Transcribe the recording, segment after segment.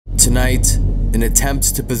Tonight, an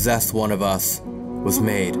attempt to possess one of us was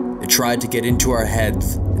made. It tried to get into our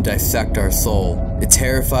heads and dissect our soul. It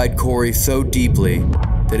terrified Corey so deeply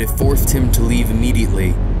that it forced him to leave immediately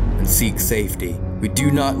and seek safety. We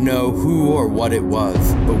do not know who or what it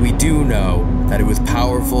was, but we do know that it was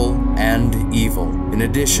powerful and evil. In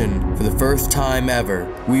addition, for the first time ever,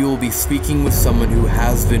 we will be speaking with someone who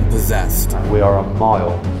has been possessed. We are a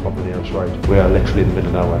mile from the nearest road. We are literally in the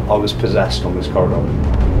middle of nowhere. I was possessed on this corridor.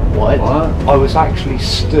 What? I was actually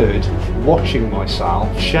stood watching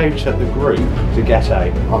myself shout at the group to get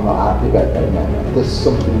out. I'm not happy about that, man. There's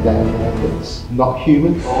something down there that's not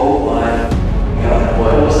human. Oh my god,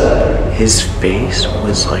 what was that? His face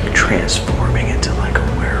was like transforming into like a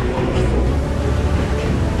werewolf.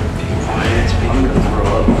 I'm gonna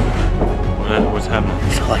throw up. What's happening?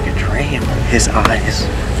 It felt like a dream. His eyes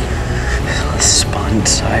spun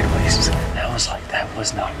sideways. That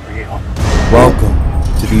was not real. Welcome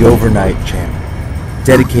to the Overnight Channel,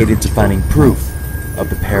 dedicated to finding proof of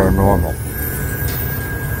the paranormal.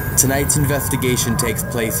 Tonight's investigation takes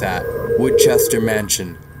place at Woodchester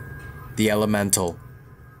Mansion, the Elemental.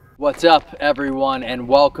 What's up, everyone, and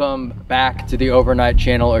welcome back to the Overnight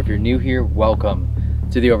Channel, or if you're new here, welcome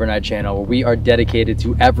to the Overnight Channel, where we are dedicated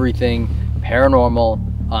to everything paranormal,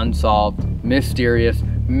 unsolved, mysterious,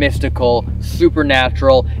 mystical,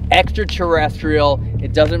 supernatural, extraterrestrial.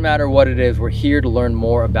 It doesn't matter what it is, we're here to learn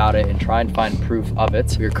more about it and try and find proof of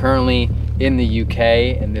it. We're currently in the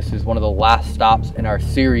UK, and this is one of the last stops in our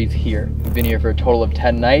series here. We've been here for a total of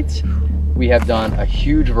 10 nights. We have done a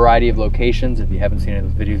huge variety of locations. If you haven't seen any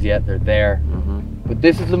of those videos yet, they're there. But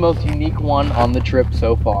this is the most unique one on the trip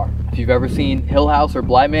so far. If you've ever seen Hill House or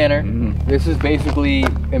Bly Manor, this is basically,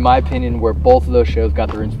 in my opinion, where both of those shows got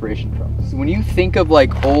their inspiration from. So when you think of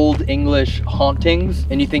like old English hauntings,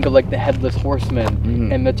 and you think of like the Headless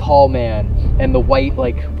Horseman, and the Tall Man, and the white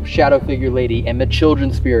like shadow figure lady, and the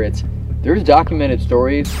children spirits, there's documented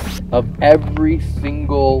stories of every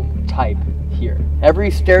single type here.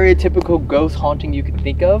 Every stereotypical ghost haunting you can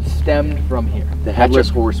think of stemmed from here. The Headless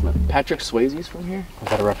Horseman. Patrick Swayze's from here? Is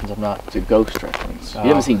that a reference? I'm not. It's a ghost reference. Oh. You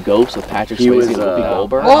haven't seen Ghost with Patrick He Swayze was, and Whoopi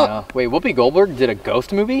Goldberg? What? Wait, Whoopi Goldberg did a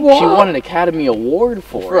ghost movie? She won an Academy Award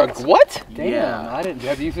for it. What? Damn, Yeah. I didn't.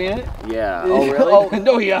 Have you seen it? Yeah. Oh, really?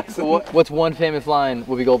 No, yeah. So what's one famous line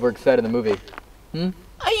Whoopi Goldberg said in the movie?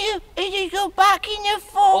 Are you go back in your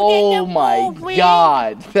phone? Oh my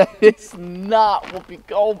god. That is not Whoopi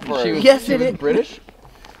Goldberg. She was, yes, she it was is. British?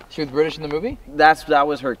 She was British in the movie? That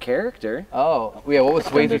was her character. Oh, yeah. What was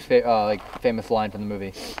Swayze's famous line from the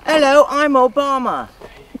movie? Hello, I'm Obama.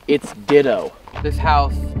 It's ditto. This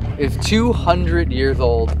house is 200 years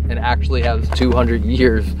old and actually has 200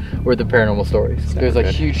 years worth of paranormal stories. There's a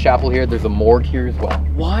huge chapel here. There's a morgue here as well.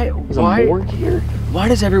 Why? There's a morgue here? Why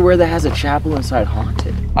does everywhere that has a chapel inside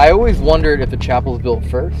haunted? I always wondered if the chapel was built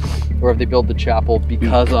first, or if they built the chapel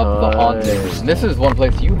because of the hauntings. And this is one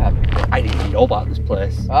place you haven't been. I didn't know about this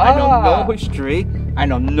place. I know no history. I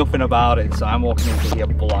know nothing about it, so I'm walking into here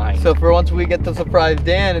blind. So for once we get to surprise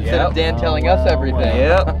Dan instead of Dan telling us everything.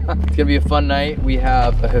 Yep. It's gonna be a fun night. We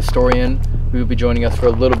have a historian who will be joining us for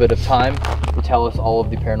a little bit of time to tell us all of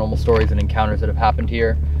the paranormal stories and encounters that have happened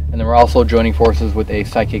here. And then we're also joining forces with a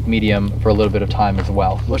psychic medium for a little bit of time as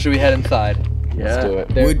well. Well, should we head inside? Yeah. Let's do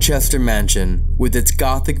it. Woodchester Mansion, with its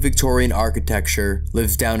Gothic Victorian architecture,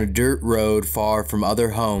 lives down a dirt road far from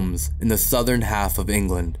other homes in the southern half of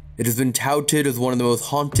England. It has been touted as one of the most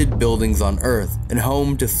haunted buildings on Earth and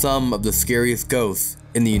home to some of the scariest ghosts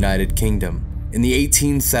in the United Kingdom. In the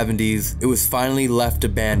 1870s, it was finally left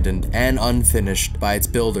abandoned and unfinished by its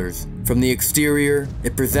builders. From the exterior,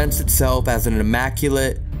 it presents itself as an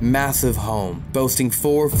immaculate, massive home, boasting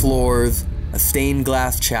 4 floors, a stained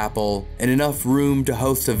glass chapel, and enough room to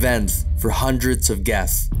host events for hundreds of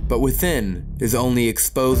guests. But within is only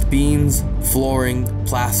exposed beams, flooring,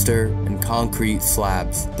 plaster, and concrete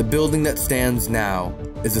slabs. The building that stands now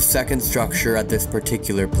is the second structure at this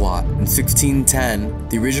particular plot. In 1610,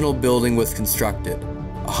 the original building was constructed,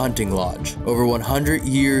 a hunting lodge, over 100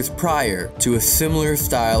 years prior to a similar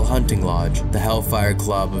style hunting lodge, the Hellfire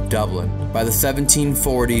Club of Dublin. By the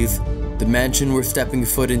 1740s, the mansion we're stepping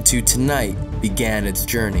foot into tonight began its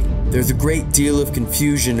journey. There's a great deal of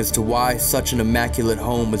confusion as to why such an immaculate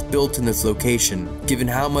home was built in this location, given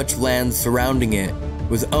how much land surrounding it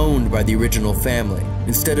was owned by the original family.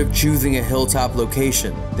 Instead of choosing a hilltop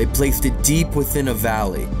location, they placed it deep within a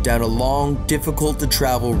valley, down a long, difficult to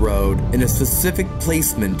travel road in a specific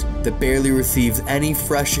placement that barely receives any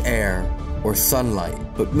fresh air or sunlight.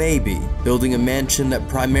 But maybe building a mansion that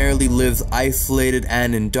primarily lives isolated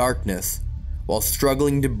and in darkness while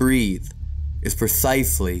struggling to breathe is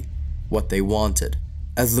precisely what they wanted.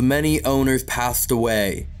 As the many owners passed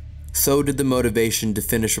away, so did the motivation to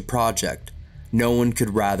finish a project no one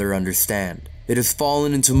could rather understand. It has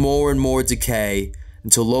fallen into more and more decay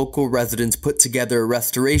until local residents put together a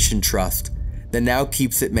restoration trust that now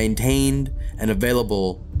keeps it maintained and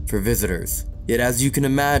available for visitors. Yet as you can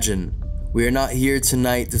imagine, we are not here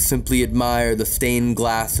tonight to simply admire the stained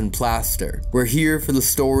glass and plaster. We're here for the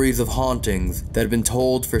stories of hauntings that have been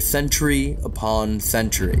told for century upon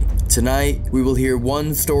century. Tonight, we will hear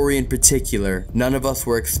one story in particular none of us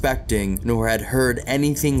were expecting nor had heard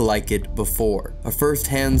anything like it before. A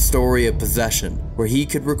first-hand story of possession, where he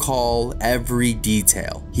could recall every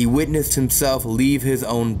detail. He witnessed himself leave his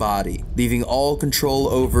own body, leaving all control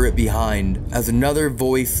over it behind as another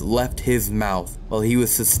voice left his mouth while he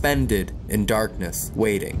was suspended in darkness,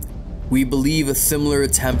 waiting. We believe a similar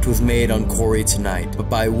attempt was made on Corey tonight, but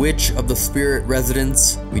by which of the spirit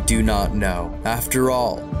residents, we do not know. After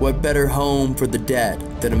all, what better home for the dead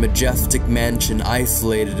than a majestic mansion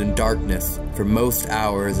isolated in darkness for most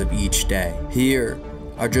hours of each day? Here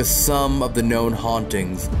are just some of the known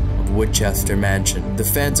hauntings of Woodchester Mansion. The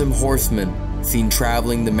Phantom Horseman seen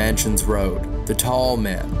traveling the mansion's road. The Tall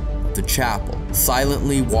Man, the chapel,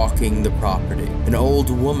 silently walking the property. An old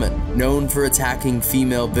woman known for attacking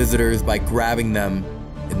female visitors by grabbing them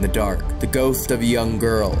in the dark. The ghost of a young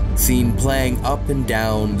girl seen playing up and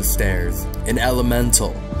down the stairs. An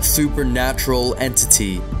elemental, a supernatural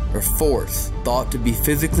entity or force thought to be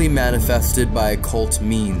physically manifested by occult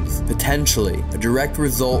means, potentially a direct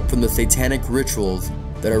result from the satanic rituals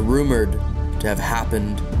that are rumored to have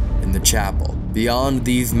happened in the chapel. Beyond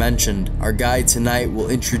these mentioned, our guide tonight will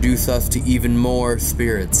introduce us to even more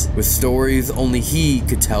spirits, with stories only he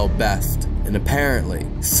could tell best. And apparently,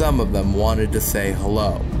 some of them wanted to say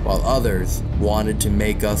hello, while others wanted to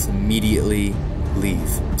make us immediately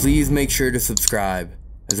leave. Please make sure to subscribe,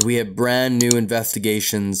 as we have brand new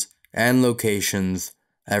investigations and locations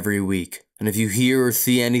every week. And if you hear or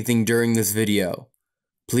see anything during this video,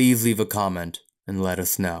 please leave a comment and let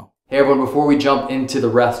us know. Hey everyone, before we jump into the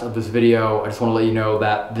rest of this video, I just want to let you know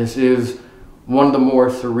that this is one of the more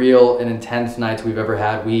surreal and intense nights we've ever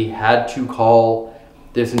had. We had to call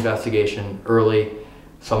this investigation early.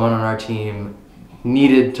 Someone on our team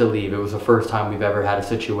needed to leave. It was the first time we've ever had a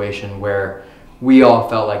situation where we all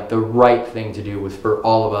felt like the right thing to do was for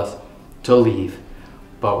all of us to leave.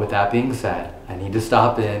 But with that being said, I need to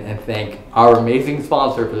stop in and thank our amazing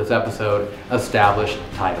sponsor for this episode, Established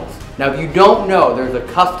Titles. Now, if you don't know, there's a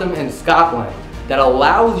custom in Scotland that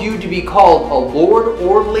allows you to be called a lord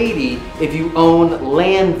or lady if you own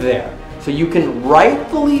land there. So you can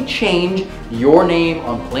rightfully change your name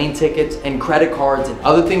on plane tickets and credit cards and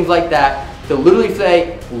other things like that to literally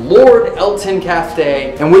say Lord Elton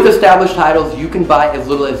Castay. And with Established Titles, you can buy as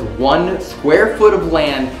little as 1 square foot of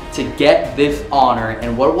land to get this honor.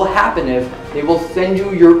 And what will happen is they will send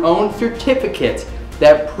you your own certificate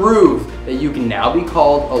that proves that you can now be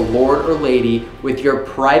called a lord or lady with your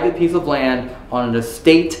private piece of land on an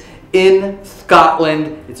estate in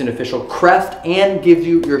Scotland. It's an official crest and gives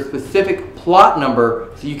you your specific plot number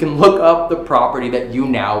so you can look up the property that you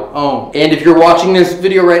now own. And if you're watching this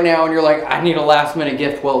video right now and you're like, I need a last minute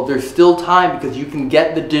gift, well, there's still time because you can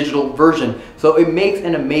get the digital version. So it makes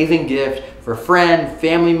an amazing gift for a friend,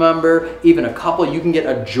 family member, even a couple. You can get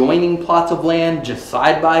adjoining plots of land just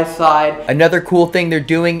side by side. Another cool thing they're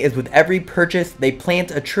doing is with every purchase, they plant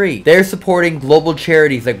a tree. They're supporting global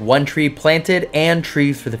charities like One Tree Planted and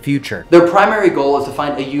Trees for the Future. Their primary goal is to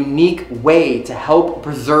find a unique way to help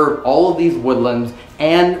preserve all of these woodlands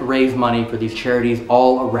and raise money for these charities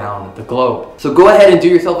all around the globe. So go ahead and do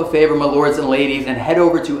yourself a favor, my lords and ladies, and head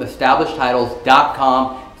over to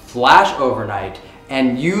establishedtitles.com/overnight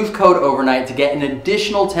and use code overnight to get an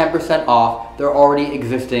additional 10% off their already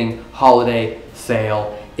existing holiday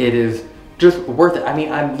sale. It is just worth it. I mean,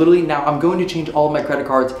 I'm going to change all of my credit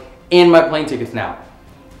cards and my plane tickets now.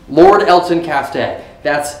 Lord Elton Castay,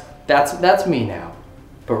 that's me now.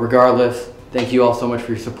 But regardless, thank you all so much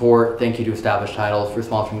for your support. Thank you to Established Titles for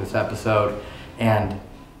sponsoring this episode, and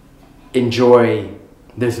enjoy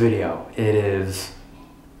this video.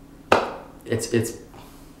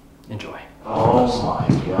 Enjoy. Oh my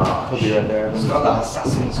god. He'll be right there. It's got that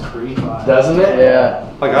Assassin's Creed vibe. Doesn't it? Yeah.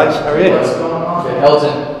 Hi guys, how are you? What's going on?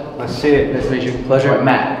 Elton. Nice to see you. Nice to meet you. Pleasure.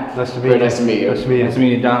 Matt. Nice to meet Very you. nice to meet you. Nice to meet you. Nice to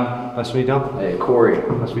meet you, Dan. Nice to meet you, Don. Hey, Corey.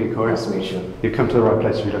 Nice to meet you, Corey. Nice to meet you. You've come to the right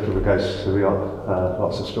place if you're looking for ghosts. So we got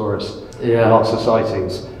lots of stories, Yeah. lots of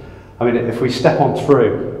sightings. I mean, if we step on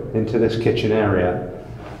through into this kitchen area,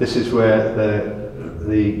 this is where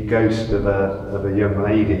the ghost of a young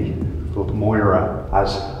lady called Moira,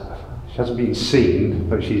 as She hasn't been seen,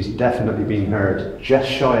 but she's definitely been heard. Just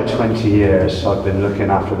shy of 20 years I've been looking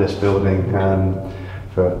after this building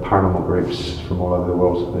for paranormal groups from all over the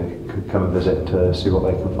world. They could come and visit to see what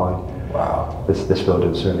they can find. Wow. This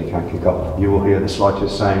building certainly can kick off. You will hear the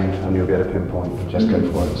slightest sound and you'll be able to pinpoint. Just go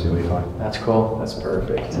for it and see what you find. That's cool. That's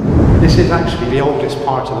perfect. This is actually the oldest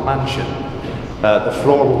part of the mansion. The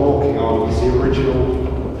floor we're walking on is the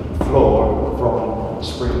original floor from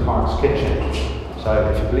Spring Park's kitchen.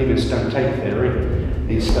 So if you believe in stone tape theory,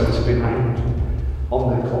 these stones have been around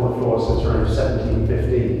on the floor since around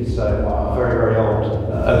 1715, so very, very old.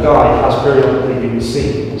 A guy has periodically been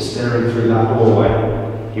seen staring through that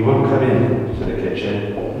doorway. He won't come in to the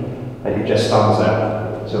kitchen, and he just stands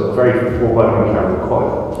there. So a very foreboding character,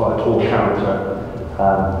 quite a tall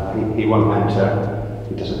character. He won't enter,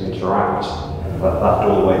 he doesn't interact. But that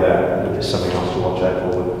doorway there is something else to watch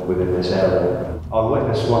out for within this area. I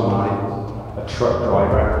witnessed one night a truck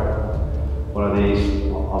driver, one of these,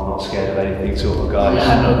 I'm not scared of anything sort of guys.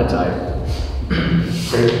 Yeah, I know the type.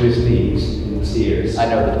 Straight to his knees in tears. I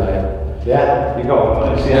know the type. Yeah, you got one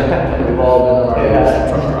of those, yeah. We've all been on our Yeah.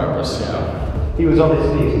 Truck drivers, yeah. He was on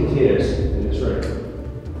his knees in tears in this room.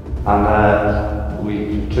 And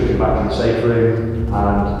we took him back to the safe room,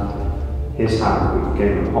 and his hand, we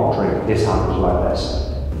gave him a hot drink, his hand was like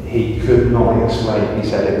this. He could not explain, he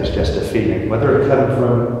said it was just a feeling. Whether it came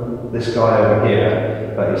from this guy over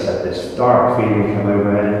here, but he said this dark feeling came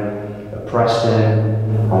over him, oppressed him,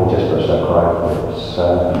 and he just burst out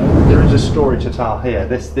crying. There is a story to tell here.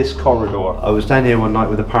 This corridor. I was down here one night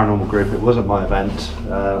with a paranormal group. It wasn't my event.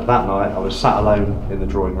 That night I was sat alone in the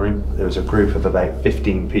drawing room. There was a group of about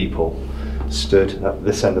 15 people stood at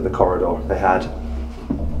this end of the corridor. They had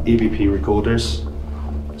EVP recorders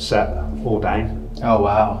set all down. Oh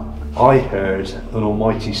wow. I heard an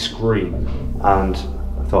almighty scream and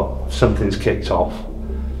I thought something's kicked off,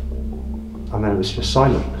 and then it was just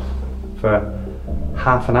silent for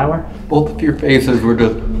half an hour. Both of your faces were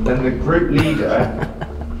just... Then the group leader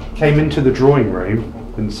came into the drawing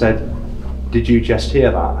room and said, "Did you just hear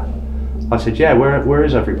that?" I said, "Yeah, where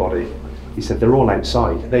is everybody?" He said, "They're all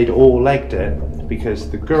outside." They'd all legged it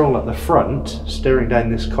because the girl at the front, staring down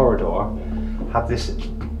this corridor, had this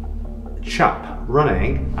chap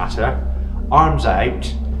running at her, arms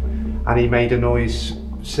out, and he made a noise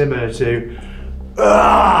similar to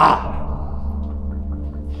 "Ah!"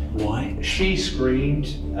 What? She screamed,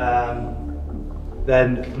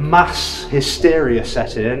 then mass hysteria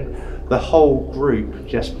set in. The whole group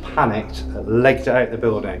just panicked, legged it out the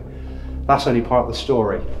building. That's only part of the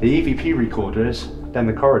story. The EVP recorders down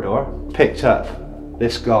the corridor picked up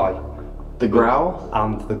this guy. The growl?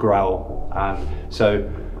 And the growl. And so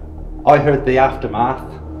I heard the aftermath,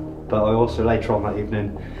 but I also later on that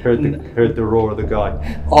evening heard the roar of the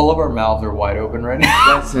guy. All of our mouths are wide open right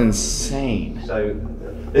now. That's insane. So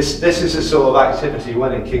this is the sort of activity,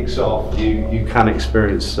 when it kicks off, you can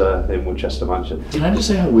experience in Winchester Mansion. Can I just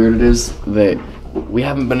say how weird it is that we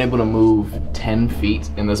haven't been able to move 10 feet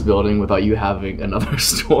in this building without you having another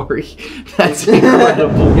story? That's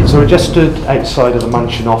incredible. So we just stood outside of the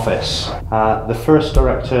mansion office. The first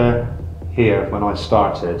director here, when I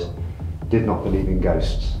started, did not believe in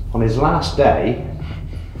ghosts. On his last day,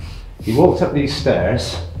 he walked up these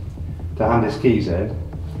stairs to hand his keys in,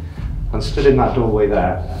 and stood in that doorway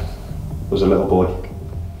there was a little boy,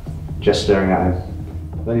 just staring at him.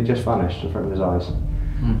 Then he just vanished in front of his eyes.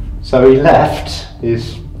 So he left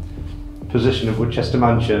his position of Winchester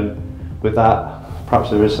Mansion with that. Perhaps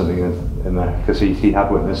there is something in there, because he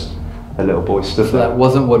had witnessed a little boy stood So there. that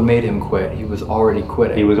wasn't what made him quit. He was already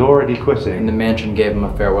quitting. He was already quitting. And the mansion gave him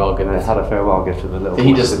a farewell gift. And they had a farewell gift to the little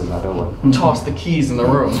He boy just sitting there, don't we? Toss the keys in the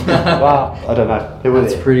room. Well, I don't know. It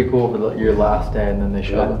was, That's pretty cool for your last day, and then they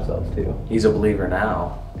show themselves too. He's a believer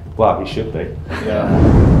now. well, he should be.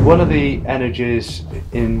 Yeah. One of the energies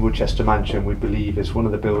in Winchester Mansion, we believe, is one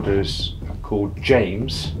of the builders called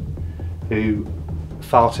James, who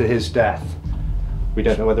fell to his death. We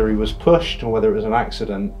don't know whether he was pushed or whether it was an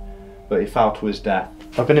accident, but he fell to his death.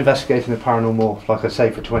 I've been investigating the paranormal, like I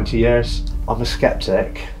say, for 20 years. I'm a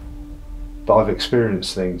skeptic, but I've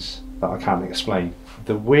experienced things that I can't explain.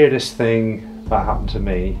 The weirdest thing that happened to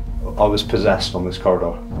me, I was possessed on this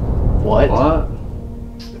corridor. What?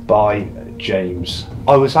 By James.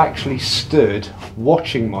 I was actually stood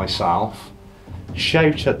watching myself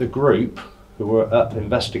shout at the group who were up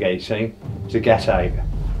investigating to get out,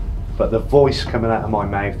 but the voice coming out of my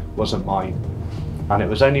mouth wasn't mine. And it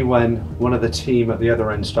was only when one of the team at the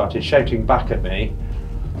other end started shouting back at me,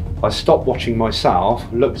 I stopped watching myself,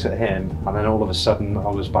 looked at him, and then all of a sudden I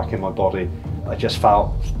was back in my body. I just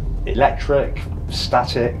felt electric,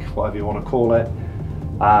 static, whatever you want to call it,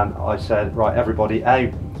 And I said, right, everybody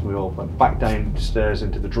out. We all went back downstairs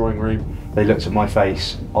into the drawing room. They looked at my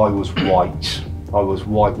face. I was white. I was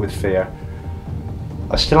white with fear.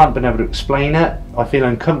 I still haven't been able to explain it. I feel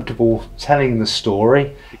uncomfortable telling the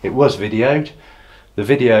story. It was videoed. The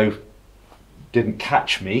video didn't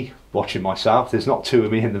catch me watching myself. There's not two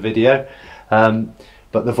of me in the video.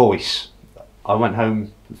 But the voice. I went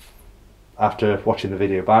home after watching the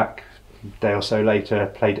video back. A day or so later,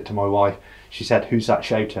 played it to my wife. She said, "Who's that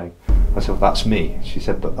shouting?" I said, "Well, that's me." She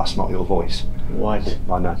said, "But that's not your voice." What?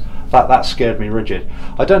 I know. That scared me rigid.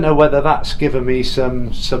 I don't know whether that's given me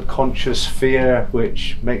some subconscious fear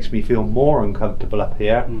which makes me feel more uncomfortable up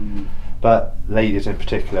here. But ladies in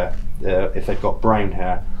particular, if they've got brown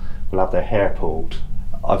hair, will have their hair pulled.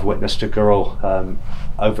 I've witnessed a girl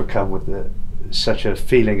overcome with such a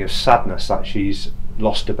feeling of sadness that she's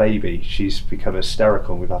lost a baby. She's become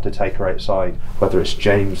hysterical and we've had to take her outside. Whether it's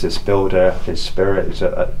James, this builder, his spirit is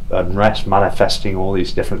at unrest, manifesting all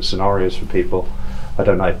these different scenarios for people, I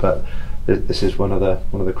don't know, but this is one of the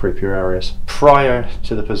creepier areas. Prior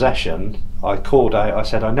to the possession, I called out, I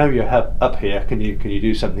said, "I know you're up here, can you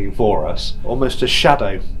do something for us?" Almost a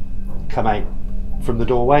shadow come out from the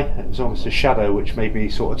doorway. It was almost a shadow which made me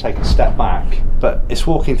sort of take a step back. But it's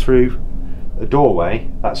walking through a doorway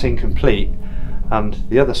that's incomplete, and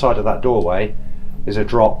the other side of that doorway is a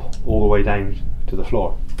drop all the way down to the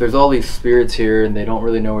floor. There's all these spirits here and they don't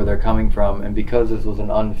really know where they're coming from, and because this was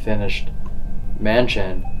an unfinished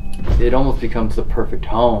mansion, it almost becomes the perfect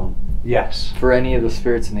home. Yes. For any of the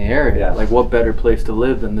spirits in the area. Yeah. Like, what better place to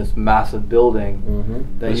live than this massive building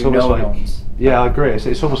that It's you know almost like, owns. yeah, I agree.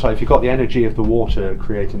 It's almost like if you've got the energy of the water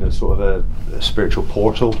creating a sort of a spiritual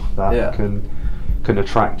portal that can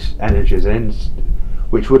attract energies in,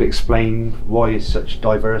 which would explain why it's such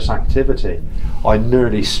diverse activity. I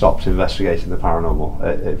nearly stopped investigating the paranormal.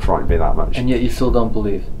 It frightened me that much. And yet you still don't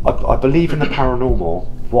believe? I believe in the paranormal.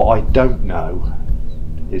 What I don't know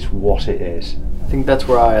is what it is. I think that's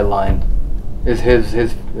where I align, is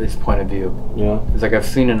his point of view. Yeah. It's like, I've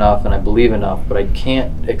seen enough and I believe enough, but I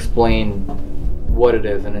can't explain what it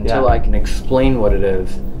is, and until I can explain what it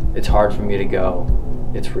is, it's hard for me to go,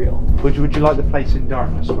 it's real. Would you like the place in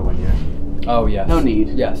darkness for 1 year? Oh yes. No need.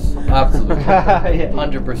 Yes, absolutely.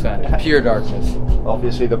 100%. Pure darkness.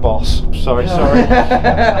 Obviously the boss. Sorry. It's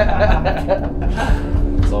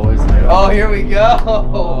always Oh, here we go.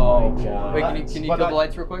 Oh my god. Wait, can you kill the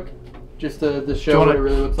lights real quick? Just to show what it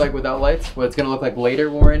really looks like without lights? What it's gonna look like later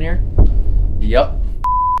when we're in here? Yep.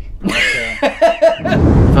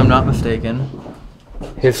 If I'm not mistaken,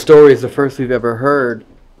 his story is the first we've ever heard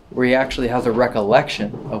where he actually has a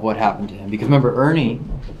recollection of what happened to him. Because remember, Ernie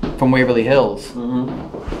from Waverly Hills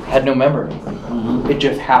had no memory. It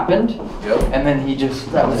just happened, and then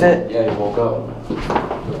that was it. Yeah, he woke up.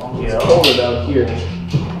 It's colder down here.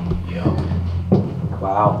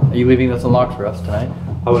 Wow. Are you leaving this unlocked for us tonight?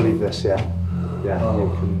 I will leave this, yeah. Yeah, you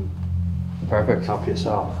can Perfect. help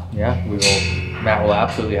yourself. Yeah, we will. Matt will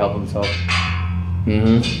absolutely help himself.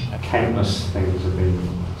 Countless things have been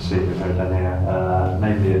seen and heard down here.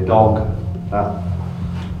 Namely a dog that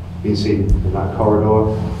been seen in that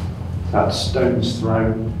corridor. That stone's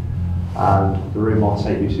thrown, and the room I'll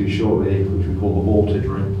take you to shortly, which we call the vaulted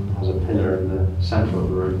room, has a pillar in the centre of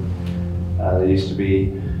the room. There used to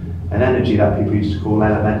be an energy that people used to call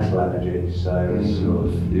elemental energy. So it's sort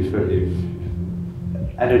of you've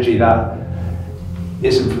energy that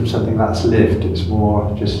isn't from something that's lived. It's more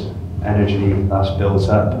just energy that's built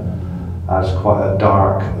up as quite a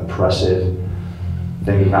dark, oppressive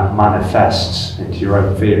thing that manifests into your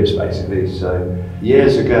own fears, basically. So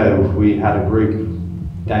years ago, we had a group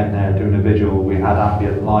down there doing a vigil. We had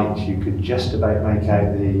ambient light. You could just about make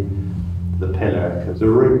out the pillar, because the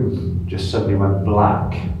room just suddenly went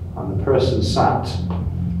black, and the person sat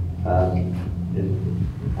on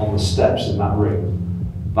the steps in that room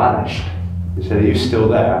vanished. They said, "Are you still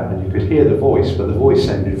there?" And you could hear the voice, but the voice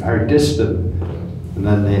sounded very distant. And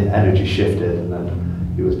then the energy shifted, and then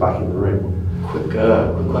he was back in the room. Quick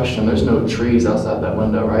question. There's no trees outside that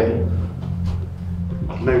window, right?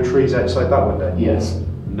 No trees outside that window? Yes.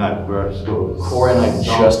 No, we're sort of... Corey and I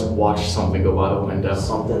just watched something go by the window.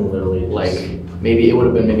 Something literally Like, maybe it would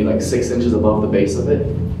have been maybe like 6 inches above the base of it.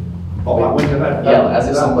 Oh, that window there? Yeah, as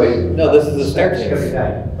if somebody... No, this is the staircase.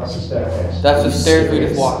 That's the staircase. That's the stairs we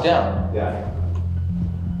just walked down. Yeah.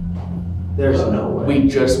 There's no way. We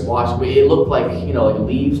just watched, it looked like, you know, like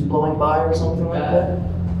leaves blowing by or something like that.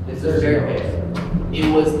 It's the staircase. It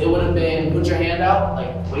would have been, put your hand out,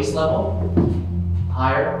 like waist level,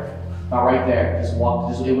 higher, about right there. It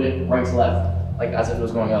went right to left, like as if it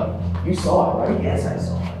was going up. You saw it, right? Yes, I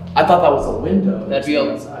saw it. I thought that was a window. That'd be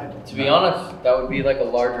outside. To be honest, that would be like a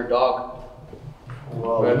larger dog.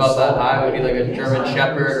 Whoa, Right about that high, it would be like a German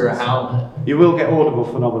Shepherd or a Hound. You will get audible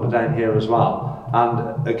phenomena down here as well.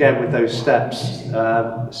 And again, with those steps,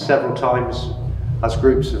 several times as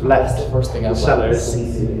groups have left the cellars,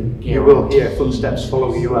 you will hear footsteps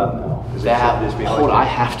following you up. Hold on, I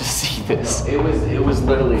have to see this. It was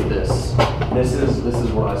literally this. This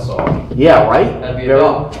is what I saw. Yeah, right? That'd be a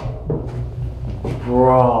dog.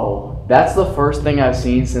 Bro, that's the first thing I've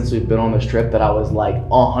seen since we've been on this trip that I was like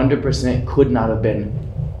 100% could not have been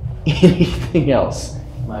anything else.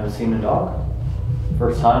 Might have seen a dog.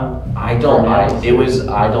 First time. I don't know.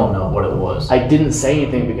 I don't know what it was. I didn't say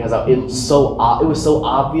anything because it was so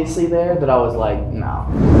obviously there that I was like, no.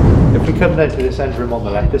 If we come down to this end room on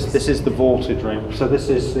the left, this is the vaulted room. So this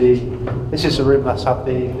is the room that's had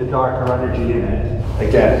the darker energy in it.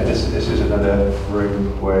 Again, this is another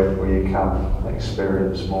room where you can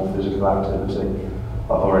experience more physical activity.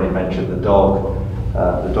 I've already mentioned the dog.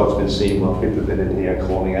 The dog's been seen while people have been in here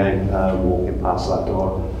calling out, walking past that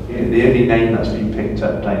door. The only name that's been picked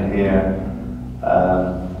up down here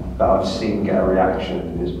that I've seen get a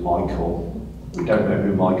reaction is Michael. We don't know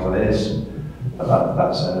who Michael is, but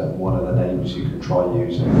that's one of the names you can try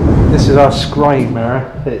using. This is our scrying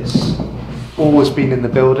mirror. It's always been in the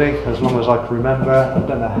building as long as I can remember. I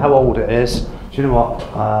don't know how old it is. Do you know what?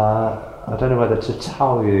 I don't know whether to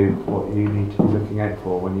tell you what you need to be looking out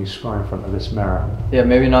for when you scry in front of this mirror. Yeah,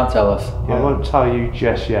 maybe not tell us. I won't tell you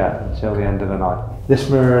just yet until the end of the night. This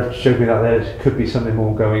mirror showed me that there could be something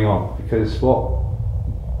more going on, because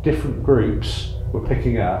what different groups were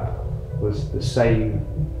picking up was the same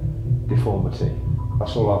deformity.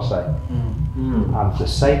 That's all I'll say. And the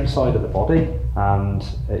same side of the body, and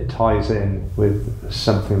it ties in with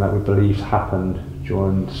something that we believed happened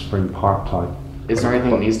during spring park time. Is there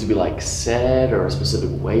anything that needs to be like said or a specific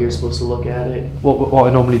way you're supposed to look at it? What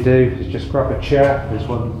I normally do is just grab a chair, there's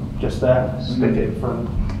one just there, stick it in front,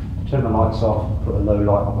 turn the lights off, put a low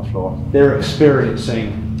light on the floor. They're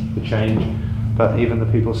experiencing the change, but even the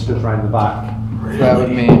people stood around the back. That would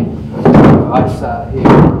mean I sat here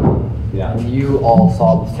and you all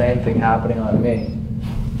saw the same thing happening on me,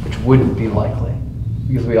 which wouldn't be likely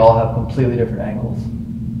because we all have completely different angles,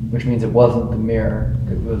 which means it wasn't the mirror,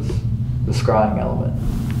 it was the scrying element.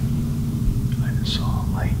 I just saw a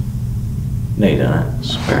light. No, you didn't.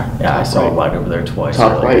 Swear. Yeah, I saw a light over there twice.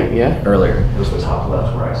 Top right, yeah. Earlier. It was the top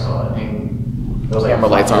left where I saw it. It was like Camera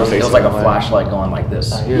lights aren't it was like a facing flashlight going like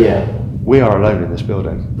this. Yeah. We are alone in this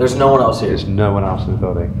building. There's no one else here. There's no one else in the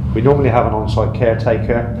building. We normally have an on-site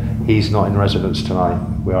caretaker. He's not in residence tonight.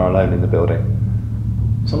 We are alone in the building.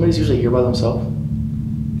 Somebody's usually here by themselves.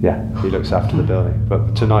 Yeah, he looks after the building.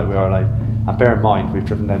 But tonight we are alone. And bear in mind, we've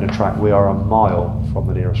driven down a track. We are a mile from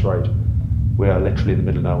the nearest road. We are literally in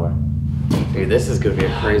the middle of nowhere. Dude, this is going to be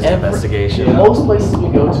a crazy investigation. Most places we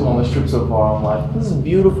go to on this trip so far, I'm like, this is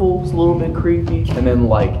beautiful, it's a little bit creepy. And then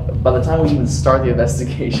like, by the time we even start the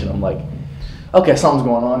investigation, I'm like, okay, something's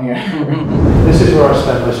going on here. This is where I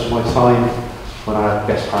spend most of my time when I have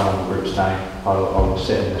guest paranormal groups down. I will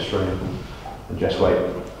sit in this room and just wait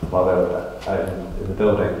while they're out in the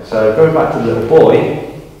building. So going back to the little boy,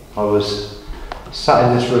 I was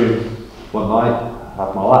sat in this room one night,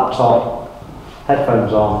 had my laptop,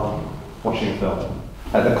 headphones on, watching a film.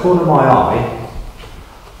 At the corner of my eye,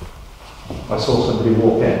 I saw somebody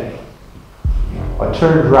walk in. I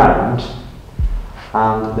turned round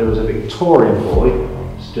and there was a Victorian boy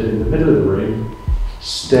stood in the middle of the room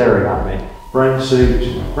staring at me. Brown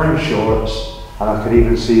suit, brown shorts, and I could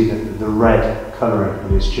even see the red colouring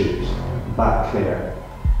of his tubes. That clear.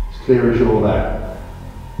 As clear as you're there.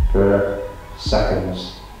 For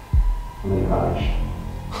seconds, and then he vanished.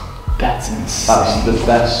 That's insane. That's the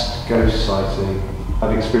best ghost sighting.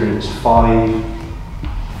 I've experienced 5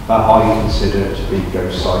 that I consider to be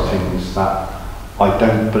ghost sightings that I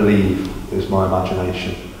don't believe is my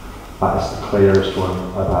imagination. That is the clearest one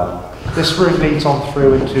I've had. This room leads on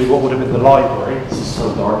through into what would have been the library. This is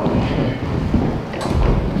so dark in here.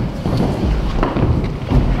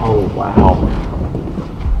 Oh wow.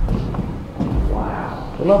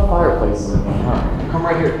 I love fireplaces in here, huh? Come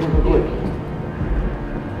right here. Look.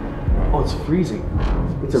 Oh, it's freezing.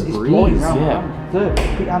 It's a breeze, blowing yeah. Look,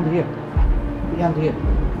 put your hand here. Put your hand here.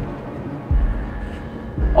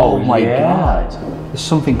 Oh my God. There's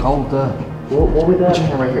something cold there. What would that?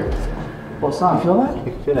 Right here. What's that? You feel that? You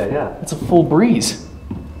can feel it, yeah. It's a full breeze.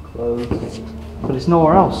 Closed. But it's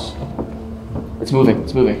nowhere else. It's moving.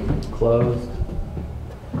 It's moving. Closed.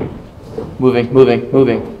 Moving.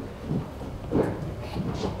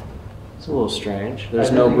 It's a little strange.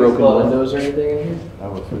 There's no broken windows or anything in here?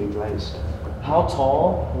 That was fully glazed. How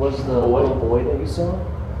tall was the little boy that you saw?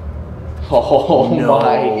 Oh No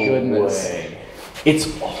my goodness. way. It's,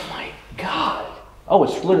 oh my God. Oh,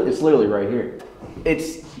 it's literally right here.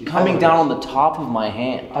 It's coming down on the top of my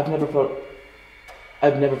hand. I've never felt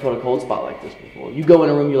a cold spot like this before. You go in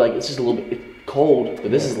a room, you're like, it's just a little bit it's cold,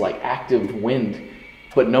 but this is like active wind,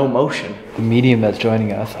 but no motion. The medium that's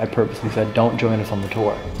joining us, I purposely said, don't join us on the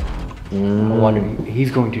tour. I wonder,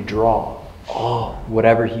 he's going to draw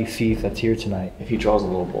whatever he sees that's here tonight. If he draws a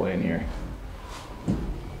little boy in here.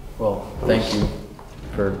 Well, thank you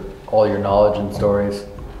for all your knowledge and stories.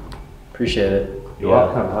 Appreciate it. You're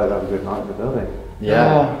welcome. I hope you have a good night in the building.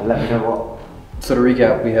 Yeah. And let me know what. So to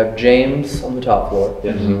recap, we have James on the top floor.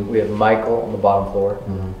 Yes. We have Michael on the bottom floor.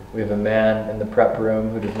 We have a man in the prep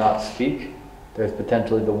room who does not speak. There's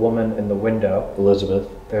potentially the woman in the window, Elizabeth.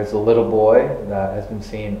 There's a little boy that has been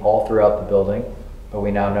seen all throughout the building, but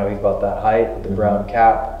we now know he's about that height, with the brown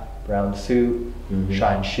cap, brown suit,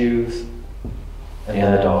 shine shoes.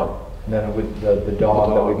 And the dog. And then with the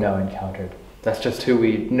dog that we've now encountered. That's just who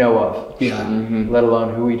we know of, let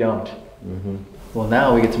alone who we don't. Well,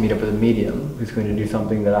 now we get to meet up with a medium who's going to do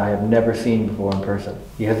something that I have never seen before in person.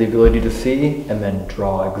 He has the ability to see and then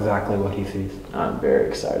draw exactly what he sees. I'm very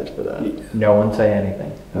excited for that. No one say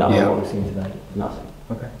anything about Yeah. what we've seen tonight. Nothing.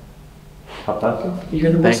 Okay. You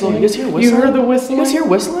hear the whistling? you. You guys hear whistling? You heard the whistling? You guys hear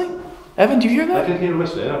whistling? Evan, do you hear I that? didn't hear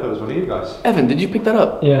whistling. I thought it was one of you guys. Evan, did you pick that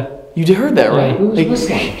up? Yeah. You did heard that, right? Who's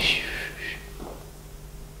whistling?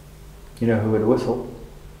 You know who would whistle?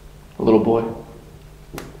 A little boy.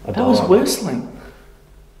 That was whistling.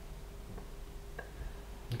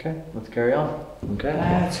 Okay, let's carry on. Okay.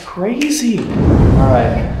 That's crazy.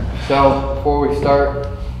 Alright, so before we start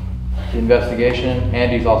the investigation,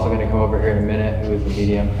 Andy's also going to come over here in a minute, who is the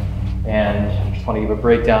medium. And I just want to give a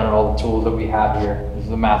breakdown of all the tools that we have here. This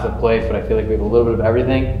is a massive place, but I feel like we have a little bit of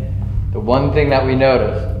everything. The one thing that we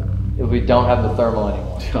noticed is we don't have the thermal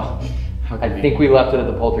anymore. I think we left it at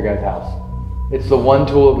the Poltergeist House. It's the one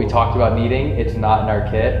tool that we talked about needing. It's not in our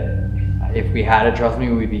kit. If we had it, trust me,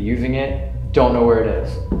 we'd be using it. Don't know where it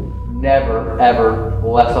is. Never, ever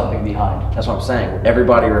left something behind. That's what I'm saying.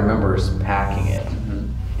 Everybody remembers packing it.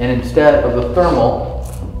 And instead of the thermal,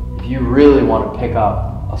 if you really want to pick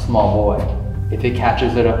up a small boy, if it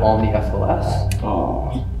catches it on the SLS,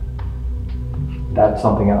 that's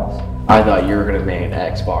something else. I thought you were gonna make an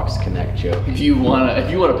Xbox Connect joke. If you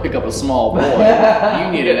wanna pick up a small boy,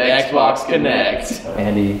 you need an Xbox Connect.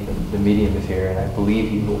 Andy, the medium, is here, and I believe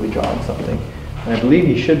he will be drawing something. And I believe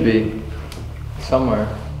he should be somewhere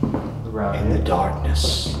around In the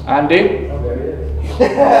darkness. Andy? Oh, there he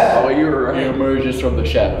is. Oh, he emerges from the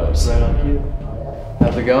shadows. Right on cue.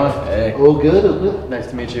 How's it going? Hey. All good, all good. Nice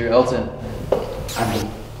to meet you, Elton.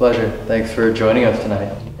 Pleasure. Thanks for joining us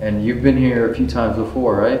tonight. And you've been here a few times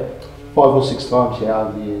before, right? 5 or 6 times, yeah,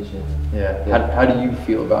 over the years, yeah. Yeah. How do you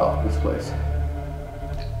feel about this place?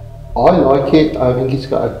 I like it. I think it's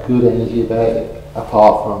got a good energy about it,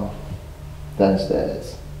 apart from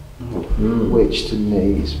downstairs, which to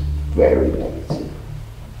me is very negative.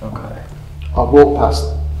 Okay. I've walked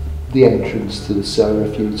past the entrance to the cellar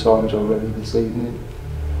a few times already this evening.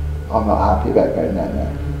 I'm not happy about going down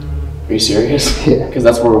there. Are you serious? Yeah. Because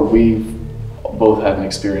that's where we've both had an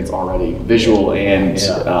experience already, visual and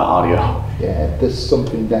audio. Yeah, there's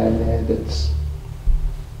something down there that's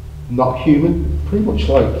not human, pretty much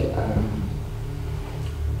like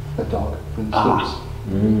a dog, for instance.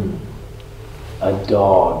 A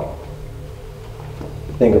dog.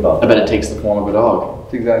 Think about I bet it takes the form of a dog.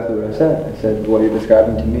 That's exactly what I said. I said what you're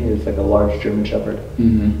describing to me is like a large German Shepherd.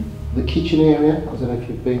 The kitchen area, I don't know if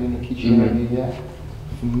you've been in the kitchen area yet.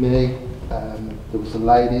 For me, there was a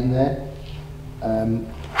lady in there,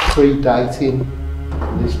 predating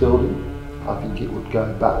this building. I think it would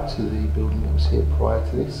go back to the building that was here prior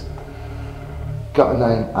to this. Got her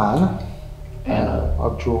name Anna.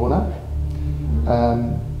 I've drawn her.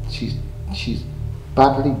 She's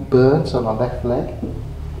badly burnt on her left leg.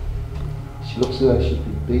 She looks as though she's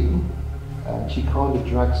been beaten. She kind of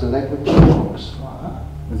drags her leg when she walks like that.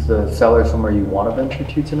 Is the cellar somewhere you want to venture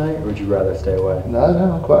to tonight, or would you rather stay away? No,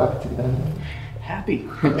 I'm quite happy to go there. Happy.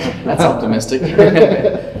 That's optimistic.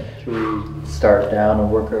 Should we start down and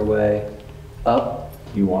work our way up?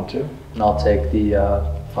 You want to? And I'll take the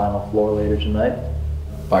final floor later tonight.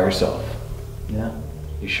 By yourself? Yeah.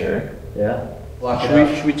 You sure? Yeah. Lock it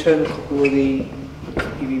up. Should we turn a couple of the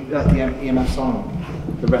EMFs on,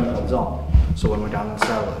 the REM pods on, so when we're down in the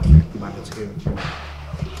cellar, we might be able to hear them.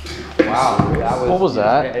 Wow. What was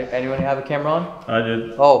that? Anyone have a camera on? I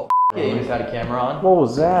did. Oh, yeah, you just had a camera on? What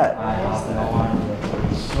was that?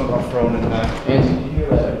 Someone got thrown in there. Andy, did you hear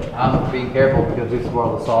that? I'm being careful because this is where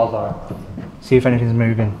all the saws are. See if anything's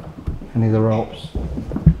moving. Any of the ropes.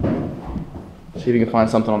 See if you can find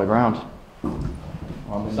something on the ground.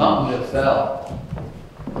 Something just fell.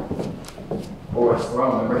 Or it's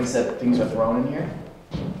thrown. Remember he said things are thrown in here?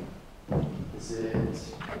 Is it...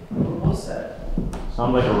 What was that?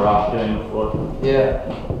 Sounds like a rock hitting the floor. Yeah.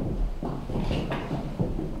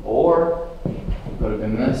 Or could have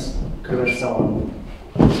been this. Could have been someone.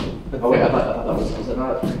 Oh wait, I thought that was it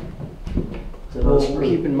not?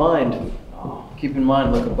 Keep in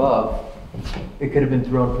mind, look above. It could have been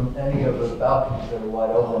thrown from any of those balconies that are wide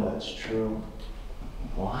open. That's true.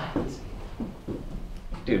 What?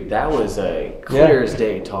 Dude, that was a clear as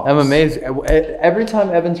day talk. I'm amazed. Every time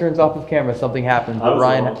Evan turns off his camera, something happens. But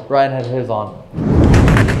Ryan had his on.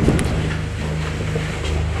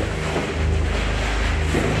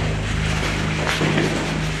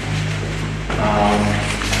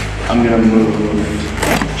 I'm gonna move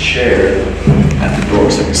the chair at the door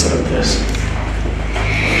so I can set up this.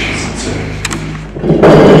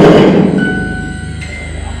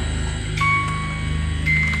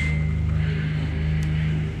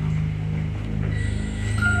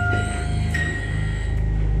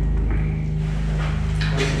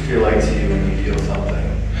 What does it feel like to you when you feel something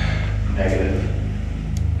negative?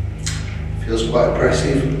 Feels quite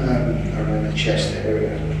oppressive around the chest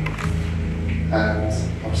area. And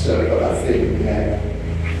I've certainly got that feeling now.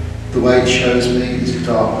 The way it shows me is a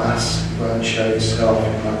dark mass, it won't show itself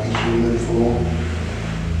in like a human form.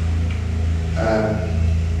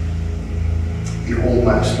 It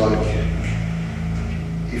almost like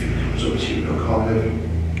if it comes up to you, it'll kind of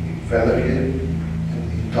envelop you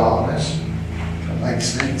in darkness, if that makes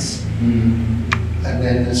sense. And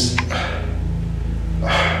then there's, I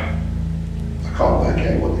can't work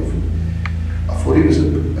out what they've, I thought it was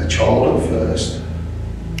a child at first,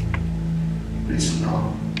 but it's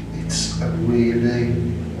not. It's a really,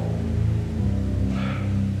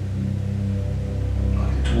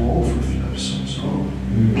 like a dwarf of some sort.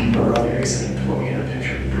 We're very excited to look at a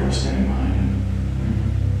picture of the girl standing behind him.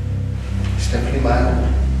 It's definitely male.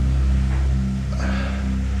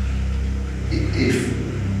 If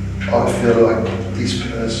I feel like this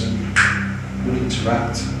person would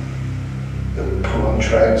interact, they would pull on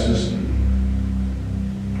trousers and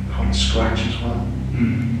kind of scratch as well.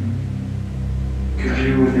 Could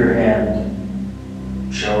you, with your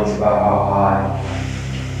hand, show us about how high?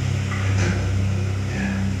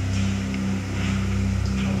 Yeah.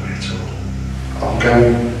 Not very tall. I'm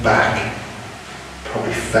going back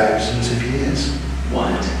probably thousands of years.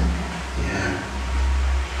 What? Yeah.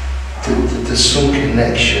 There's some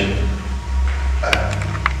connection, I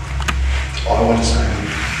want to say,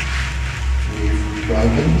 with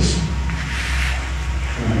Romans.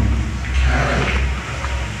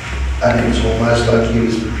 And it was almost like he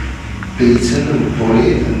was beaten and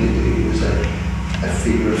bullied, and it was a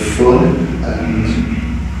figure of fun, and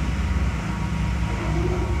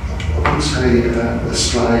I wouldn't say a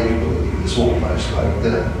slave, but it was almost like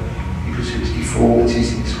because of his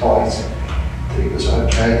deformities and his height, that it was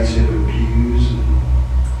okay to abuse and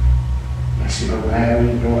mess him around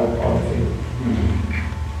and all that kind of thing.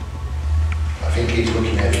 I think he's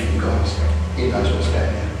looking at you guys. He knows what's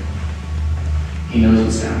down there. He knows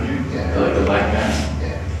what's down here? Yeah. Like the black mass?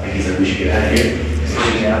 Yeah. Like he said we should get out of here? He's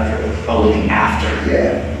looking after. Oh, looking after.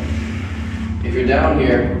 Yeah. If you're down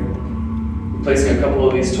here, we're placing a couple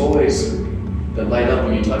of these toys that light up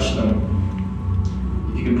when you touch them.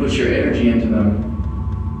 If you can put your energy into them,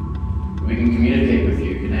 we can communicate with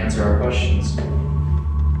you and answer our questions.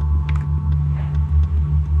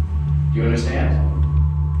 Do you understand?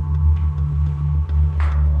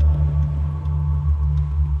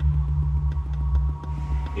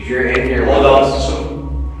 If you're in here, Hold on,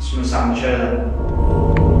 just gonna stand in the chair then.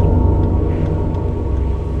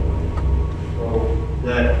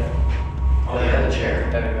 There. oh yeah, the chair.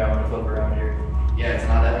 Evan, I want to flip around here. Yeah, it's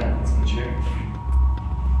not Evan, it's in the chair.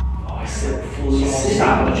 Oh, I said fully Someone sitting.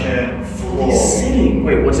 sat in the chair. Fully sitting.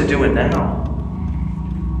 Wait, what's it doing now?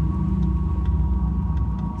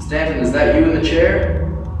 Stanton, is that you in the chair?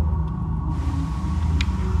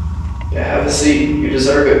 Yeah, have a seat. You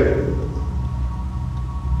deserve it.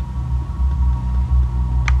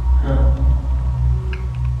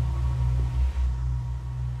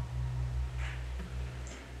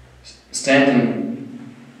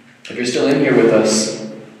 Stanton, if you're still in here with us,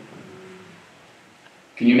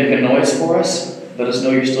 can you make a noise for us? Let us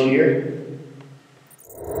know you're still here.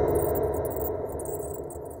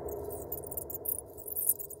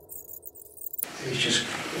 He's just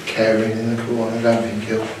cowering in the corner. I don't think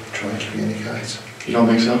he'll try and communicate. You don't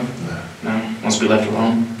think so? No. No? Wants to be left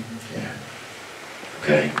alone? Yeah.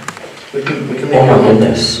 Okay. We can Oh my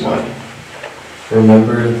goodness. What?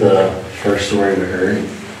 Remember the first story we heard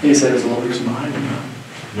He said there's a little person behind him.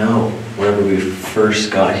 No, whenever we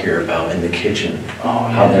first got here about in the kitchen, Oh,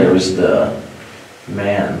 how yeah. there was the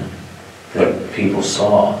man that people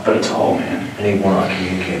saw, But a tall man. and he will not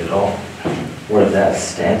communicate at all. What if that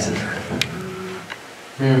Stanton?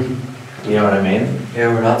 You know what I mean? Yeah,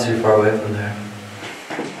 we're not too far away from there.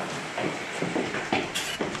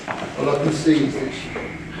 All I can see is that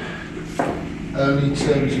only in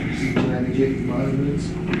terms of residual energy at the moment,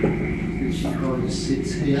 this guy just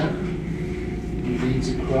sits here, he leans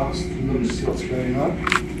across and looks to see what's going on,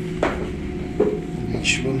 and then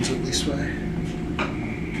she runs up this way.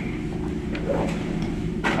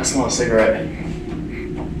 I smell a cigarette.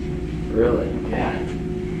 Really? Yeah.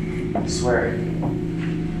 I swear.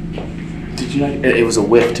 Did you not? It was a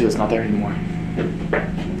whiff too. It's not there anymore.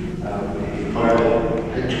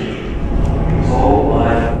 Oh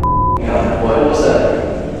my God. What was that?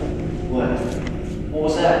 What? What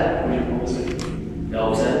was that? What was it?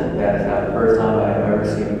 Elton? That is not the first time I've ever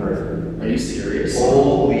seen a person. Are you serious?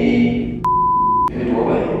 Holy In the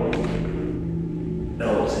doorway?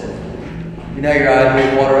 Elton. You know your eyes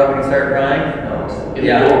get water up and you start crying? Elton. In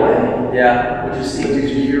the doorway? Yeah. What did you see? Did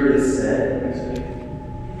you hear what it said?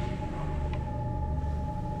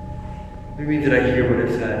 What do you mean, did I hear what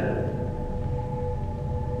it said?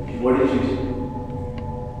 What did you do?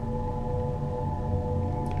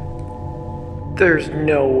 There's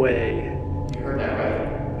no way. You heard that,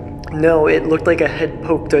 right? No, it looked like a head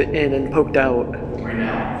poked in and poked out. Right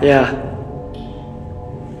now? Yeah.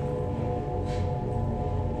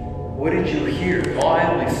 What did you hear? Oh,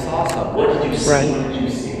 I only saw something. What did you see? Right. What did you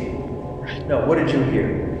see? No, what did you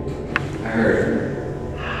hear? I heard.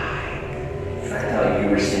 I thought you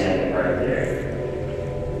were standing right there.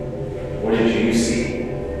 What did you see?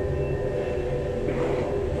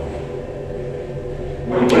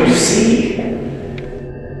 What did you see?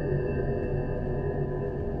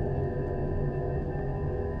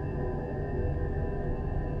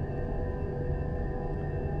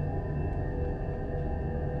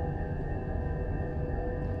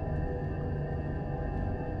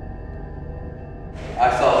 I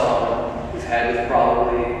saw someone whose head was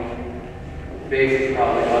probably, face was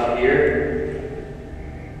probably up here,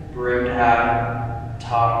 brimmed hat,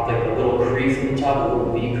 top, like a little crease on the top, a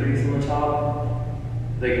little V crease on the top.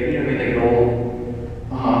 Like, you know what I mean, like an old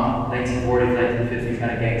 1940s, 1950s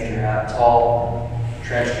kind of gangster hat, tall,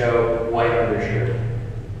 trench coat, white undershirt.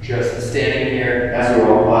 Just standing here. As we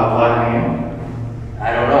were all flagging him.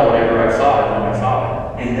 I don't know, whenever I saw it, when I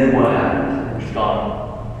saw it. And then what happened? It's gone.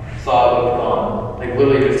 Saw it, looked gone. Like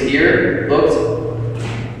literally just here, looked,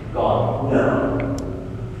 gone. No.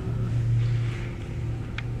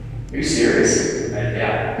 Are you serious?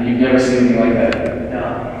 Yeah. You've never seen anything like that? No.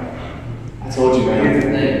 I told you, Here's the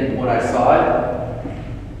man. thing, when I saw it,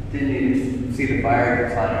 didn't even see the fire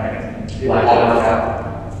sign or anything. It Blacked walked out.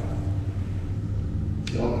 out.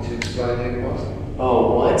 Do you want me to explain who it was?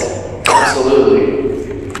 Oh, what? Absolutely.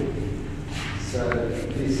 So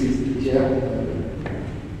this is the gentleman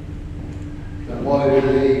that I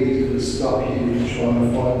believe is going to stop you from trying to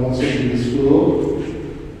find what's in this floor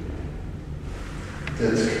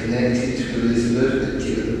that's connected to Elizabeth, that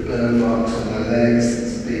gives her the burn marks on her legs,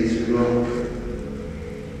 that's beats her up.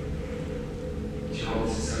 Do you want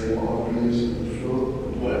me to say what I believe is on the floor?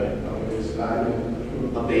 What? I believe it's a baby on the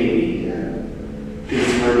floor. A baby? Yeah. This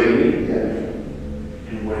is her baby? Yeah.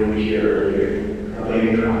 And what did we hear earlier? Her baby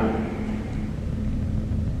crying.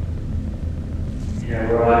 Yeah,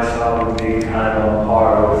 what I saw would be kind of on par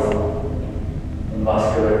with a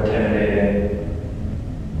muscular, intimidating,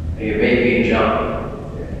 like a baby jump.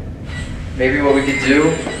 Maybe what we could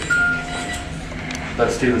do,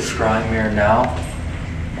 let's do the scrying mirror now,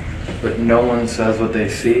 but no one says what they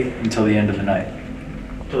see until the end of the night.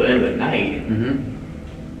 Till the end of the night?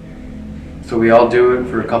 Mm-hmm. So we all do it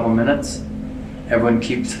for a couple minutes. Everyone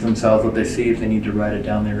keeps to themselves what they see. If they need to write it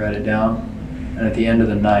down, they write it down. And at the end of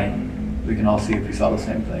the night, we can all see if we saw the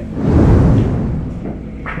same thing.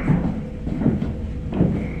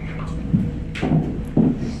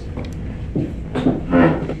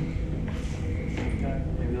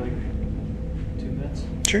 Maybe like 2 minutes?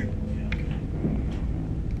 Sure.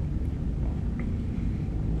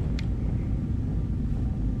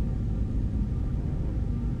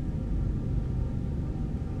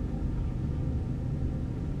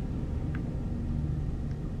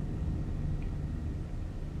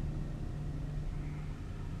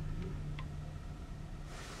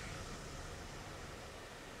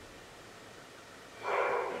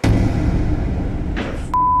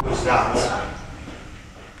 What's that?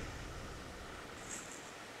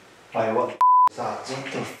 Hey, what the is that?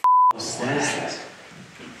 What the f was that?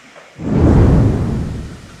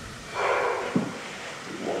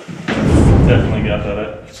 definitely got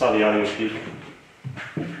that. I saw the audio feed.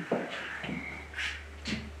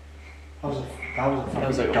 That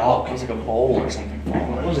was like a dog. It was like a bowl or something.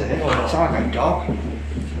 What was it? It sounded like a dog.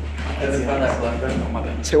 Have you found that left? Oh my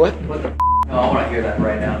bad. Say what? What the? No, I want to hear that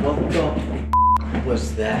right now. What the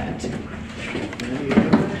was that?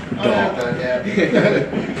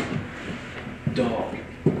 Dog.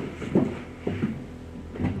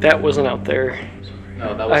 That wasn't out there.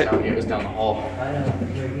 No, that was down here. It was down the hall.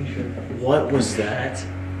 What was that?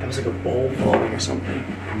 That was like a bowl falling or something.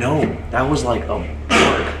 No, that was like a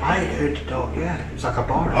bark. I heard the dog, yeah. It was like a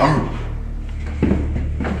bark.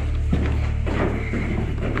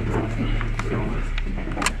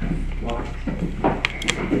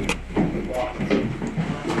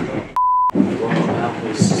 That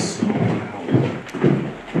was so loud.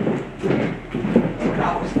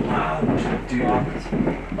 That was loud, dude.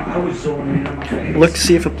 I was zoning in on my face. Look to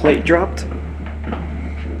see if a plate dropped.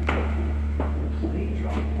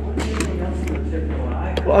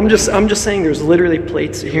 Well, I'm just saying there's literally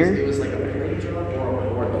plates here. It was like a plate drop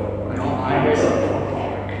or No, I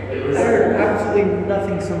heard absolutely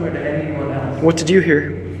nothing similar to anyone else. What did you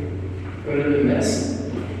hear? Could have been this.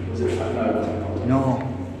 Was it? No, it wasn't. No.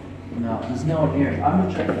 No, there's no one here. I'm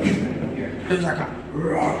gonna check this thing here. It was like a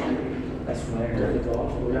roar. That's what I heard. The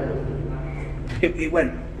dog. It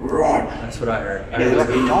went roar. That's what I heard. Yeah, it was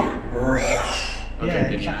like a dog. Okay,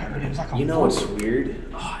 did you? It was like a You know what's weird?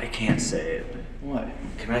 Oh, I can't say it. What?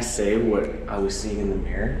 Can I say what I was seeing in the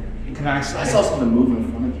mirror? Can I say? I saw something move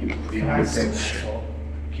in front of you. Behind say- the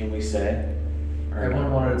Can we say? Or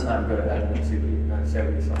Everyone one at a time, go ahead and see what you're going to say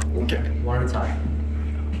what you saw. Okay. One at a time.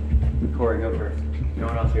 Corey, go first. No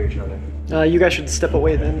one else hear each other. You guys should step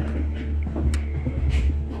away then.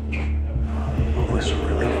 What was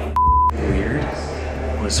really weird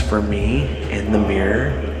was for me in the mirror,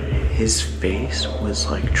 his face was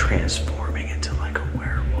like transforming into like a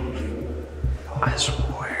werewolf. I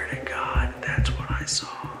swear to God, that's what I saw.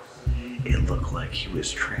 It looked like he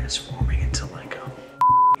was transforming into like a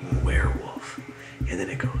werewolf. And then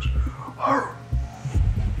it goes, "Arr."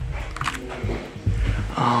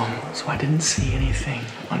 So I didn't see anything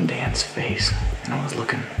on Dan's face, and I was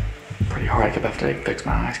looking pretty hard. I kept having to fix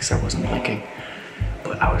my eyes because I wasn't blinking.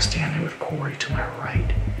 But I was standing with Corey to my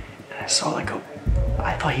right, and I saw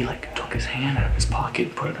I thought he like took his hand out of his pocket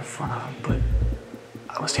and put it in front of him, but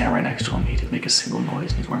I was standing right next to him. He didn't make a single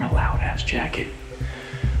noise, and he's wearing a loud ass jacket.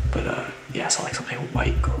 But yeah, I saw like something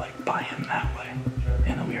white go like by him that way,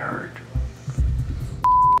 and then we heard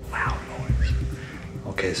loud noise.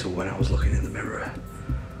 Okay, so when I was looking in the mirror,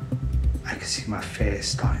 I could see my face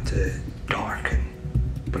starting to darken,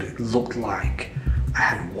 but it looked like I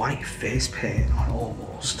had white face paint on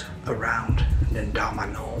almost around and then down my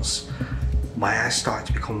nose. My eyes started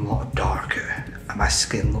to become a lot darker and my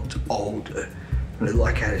skin looked older and it looked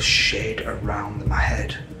like I had a shade around my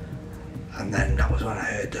head. And then that was when I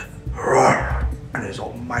heard the roar, and it was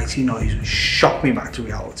almighty noise which shocked me back to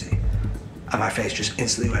reality. And my face just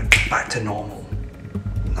instantly went back to normal.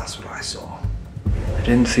 And that's what I saw. I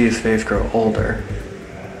didn't see his face grow older.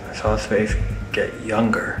 I saw his face get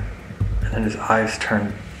younger, and then his eyes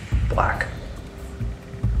turn black.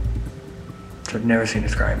 So I've never seen a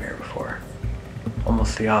scry mirror before.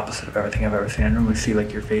 Almost the opposite of everything I've ever seen. I normally see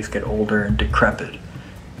like your face get older and decrepit,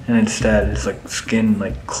 and instead it's like skin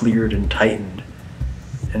like cleared and tightened,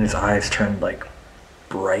 and his eyes turned like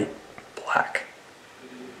bright black.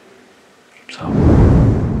 So.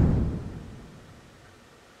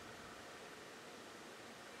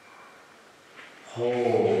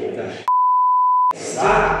 Holy that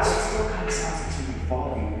still kind of sounds like something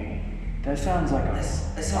following me. That sounds like a.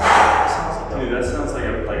 Dude, that sounds like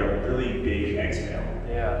a really big exhale.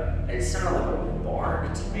 Yeah. It sounded like a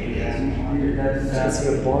bark to me. That's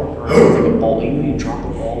like a bark or like a ball. Even when you drop a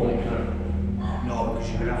ball, like No,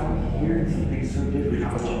 because you can hear something so different. You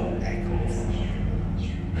have an echo.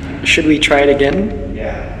 Should we try it again?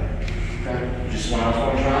 Yeah. just one else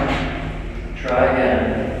want to try. Try again.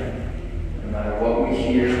 No matter what we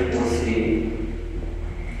hear or see,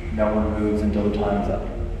 no one moves until the time's up.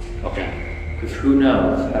 Okay. Because who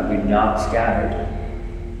knows, had we not scattered,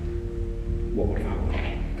 what would have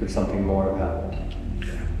happened? Could something more have happened?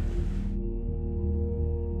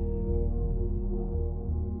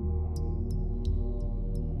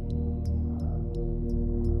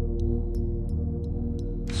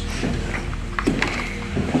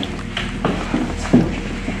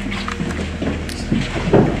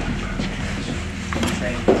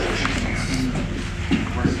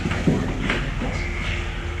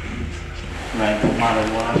 Right, no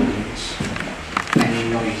matter what happens, any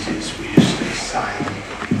noises, we just stay silent.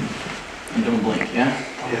 You don't blink, yeah?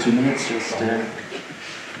 2 minutes, just stare.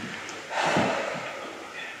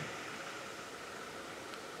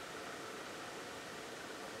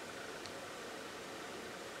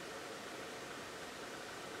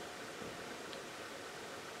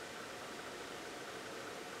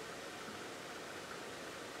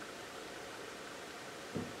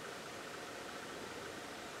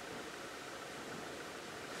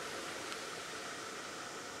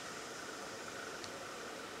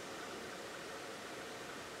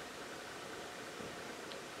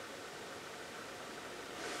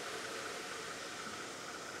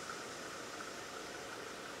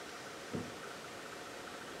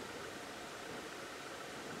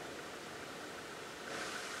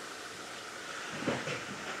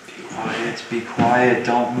 Be quiet,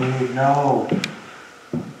 don't move, no.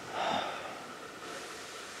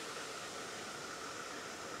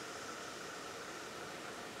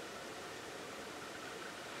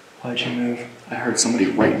 Why'd you move? I heard somebody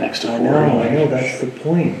right next to the I know, that's the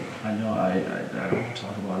point. I know, I don't want to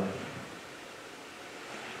talk about it.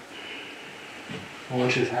 What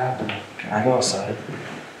just happened? Can I go outside?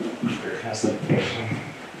 That's the person.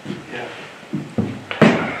 Yeah.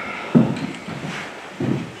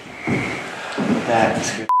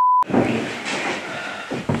 That's good.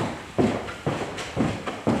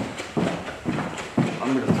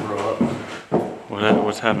 I'm gonna throw up.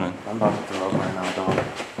 What's happening? I'm about to throw up right now, dog.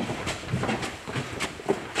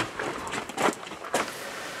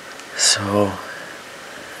 So,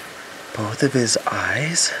 both of his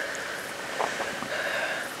eyes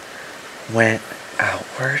went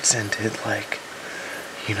outwards and did like,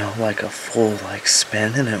 you know, like a full like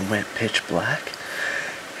spin, and it went pitch black.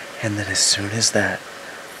 And then as soon as that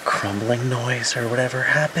crumbling noise or whatever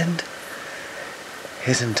happened,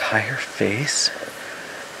 his entire face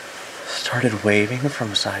started waving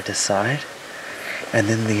from side to side, and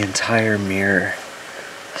then the entire mirror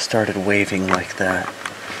started waving like that.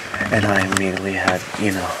 And I immediately had,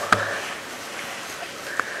 you know,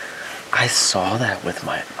 I saw that with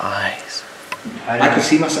my eyes. I could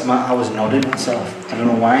see myself, I was nodding myself. I don't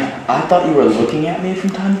know why. I thought you were looking at me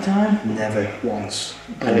from time to time. Never once.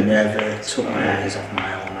 I never took my eyes off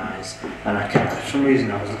my own eyes. And I kept, for some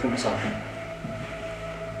reason, I was looking at myself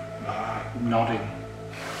and nodding.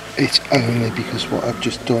 It's only because what I've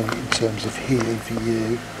just done in terms of healing for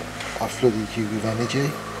you, I've flooded you with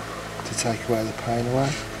energy to take away the pain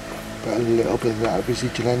away. But a little bit of that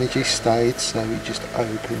residual energy stayed, so it just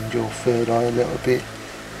opened your third eye a little bit.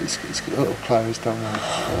 It's a little closed, don't worry.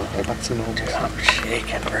 It'll get back to normal. Dude, I'm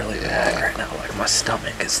shaking really bad right now. Like my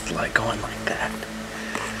stomach is like going like that.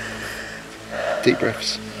 Deep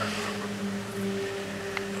breaths.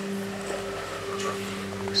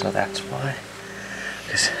 So that's why?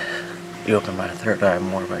 Because you opened my third eye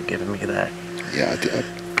more by giving me that. Yeah,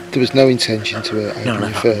 there was no intention to open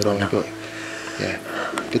your third eye, but yeah.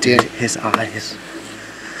 But dude, his eyes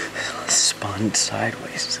spun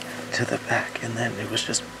sideways to the back, and then it was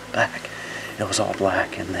just black. It was all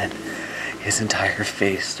black, and then his entire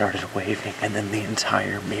face started waving, and then the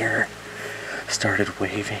entire mirror started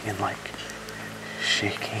waving and like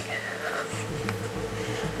shaking.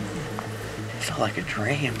 It felt like a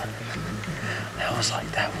dream. I was like,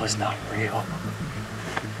 that was not real.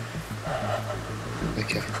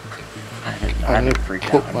 Okay. I'm gonna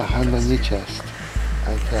put my hand on your chest.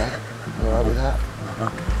 Okay. You alright with that?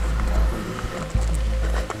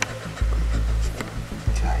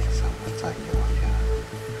 Okay, so we'll take it like that.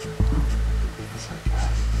 It's okay.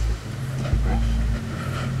 Deep breath.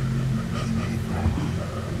 Deep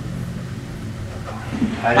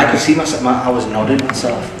breath. I could see myself, I was nodding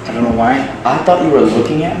myself. I don't know why. I thought you were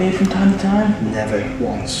looking at me from time to time. Never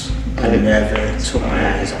once. I never took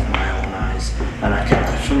my eyes off my own eyes. And I kept,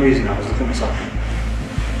 for some reason, I was looking at myself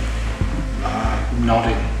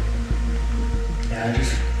nodding. Yeah,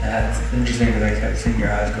 it's interesting that I kept seeing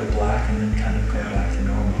your eyes go black and then kind of go back to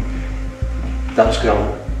normal. That was good.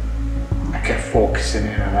 I kept focusing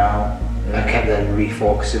in and out. I kept then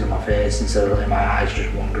refocusing on my face instead of letting my eyes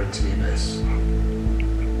just wander into the abyss. I'm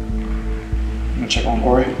gonna check on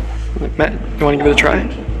Corey. Matt, you want to give it a try?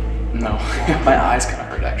 No, my eyes kind of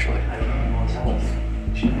hurt actually. I don't know what to tell us.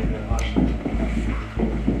 She may be watching.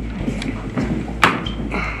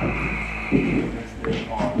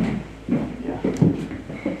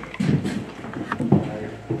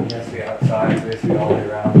 Yes, the outside, basically all the way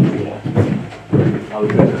around. Yeah. I'll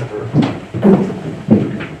leave that for.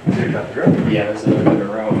 Take that through? Yeah, that's another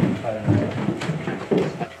row. I don't know.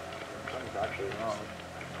 Something's actually wrong.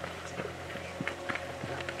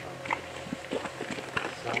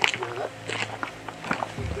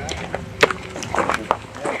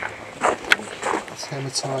 It's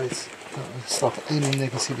hematized. Stop any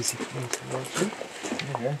negativity coming towards you.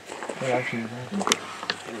 Okay. It actually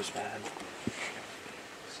it was bad.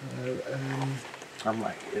 So, I'm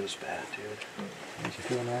like, it was bad, dude. how do you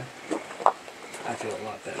feel now? I feel a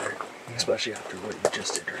lot better, especially after what you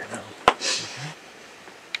just did right now.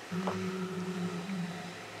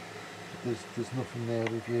 There's nothing there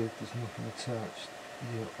with you. There's nothing attached.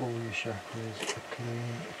 All your chakras are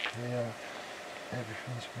clean, clear.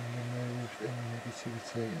 Everything's been removed. Any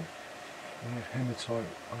negativity. And with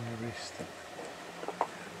hematite on your wrist.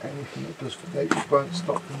 Anything that does for that, you won't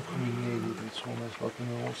stop them coming near you. But it's almost like an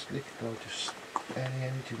oil slick. They'll just any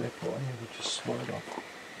energy they put on you will just slide off.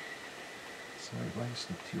 So it won't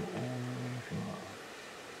stick to your aura or anything like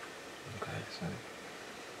that. Okay, so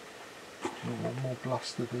one more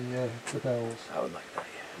blast of the bells. I would like that,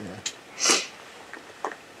 yeah.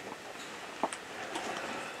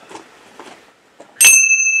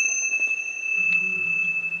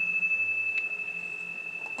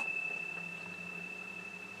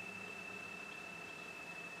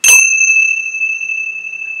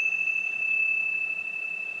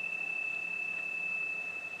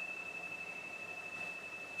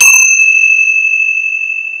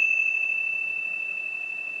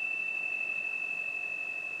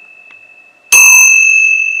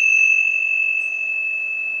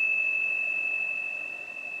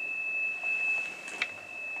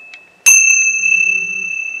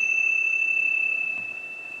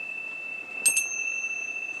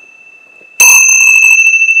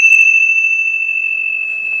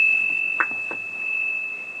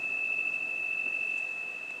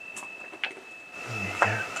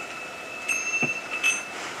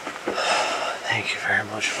 Thank you very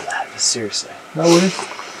much for that. Seriously. No worries.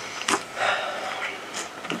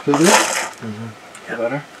 Feel good? Mm-hmm. Yeah.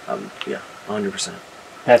 Better? Yeah, 100%.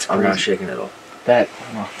 That's crazy. I'm not shaking at all.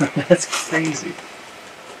 That's crazy.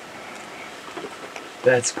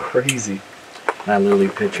 That's crazy. I literally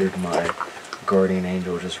pictured my guardian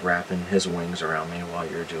angel just wrapping his wings around me while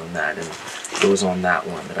you were doing that, and it was on that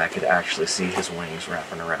one that I could actually see his wings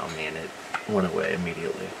wrapping around me, and it went away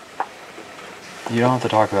immediately. You don't have to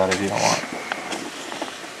talk about it if you don't want.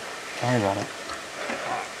 Don't worry about it.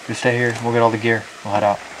 Just stay here. We'll get all the gear. We'll head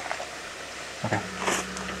out. Okay.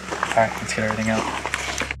 Alright, let's get everything out.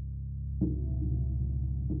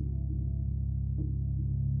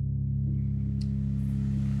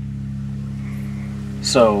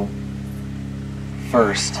 So,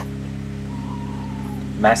 first,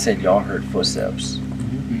 Matt said y'all heard footsteps.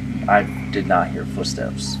 Mm-hmm. I did not hear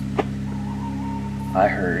footsteps. I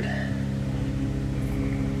heard,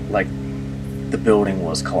 like, the building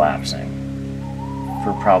was collapsing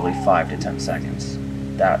for probably 5 to 10 seconds.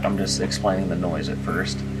 That, I'm just explaining the noise at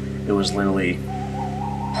first. It was literally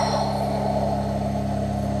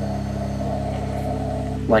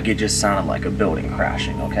like it just sounded like a building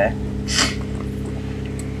crashing, okay?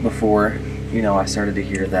 Before, I started to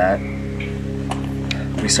hear that,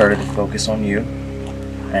 we started to focus on you,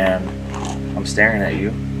 and I'm staring at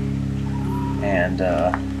you, and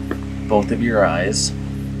both of your eyes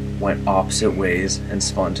went opposite ways and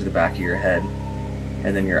spun to the back of your head,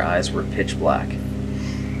 and then your eyes were pitch black.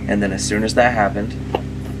 And then as soon as that happened,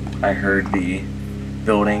 I heard the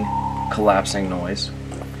building collapsing noise,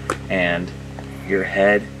 and your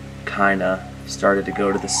head kinda started to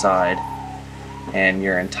go to the side, and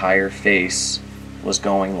your entire face was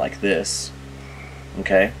going like this,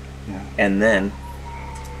 okay? Yeah. And then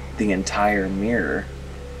the entire mirror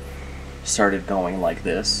started going like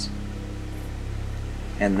this,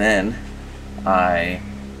 and then I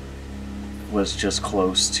was just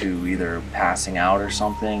close to either passing out or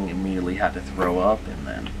something, immediately had to throw up, and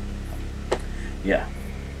then, yeah,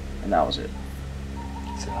 and that was it.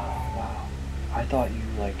 So, wow. I thought you,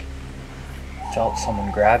 felt someone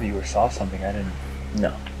grab you or saw something. I didn't.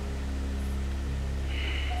 No.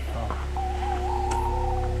 Oh.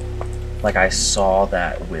 Like, I saw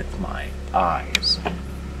that with my eyes,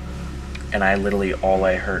 and I literally, all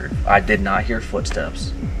I heard, I did not hear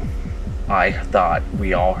footsteps. I thought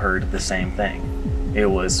we all heard the same thing. It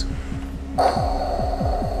was,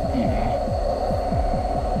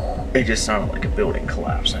 it just sounded like a building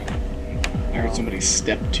collapsing. I heard somebody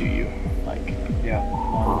step to you. Yeah.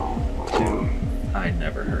 1, 2. I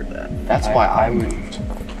never heard that. That's why I moved.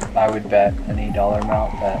 I would bet any dollar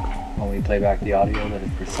amount that when we play back the audio, that is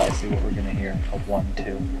precisely what we're going to hear. A 1,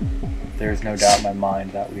 2. There is no doubt in my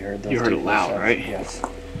mind that we heard those. You heard two it loud, footsteps. right? Yes.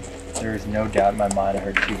 There is no doubt in my mind I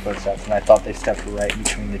heard 2 footsteps, and I thought they stepped right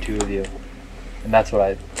between the two of you. And that's what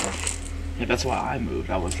I... Yeah, that's why I moved.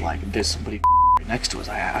 I was like, there's somebody next to us.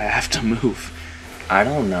 I have to move. I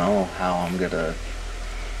don't know how I'm gonna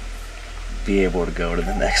be able to go to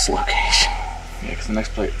the next location. Yeah, because the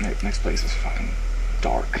next place is fucking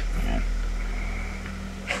dark, man.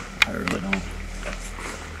 I really don't.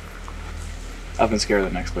 I've been scared of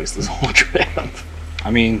the next place this whole trip. I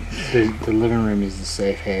mean, the living room is the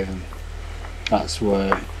safe haven. That's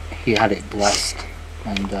where he had it blessed,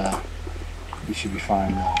 and we should be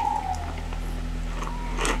fine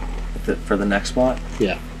there. For the next spot?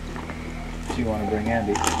 Yeah. Do you want to bring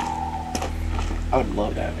Andy? I would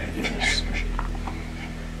love to have Andy in this.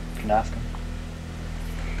 Can ask him.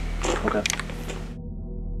 Okay.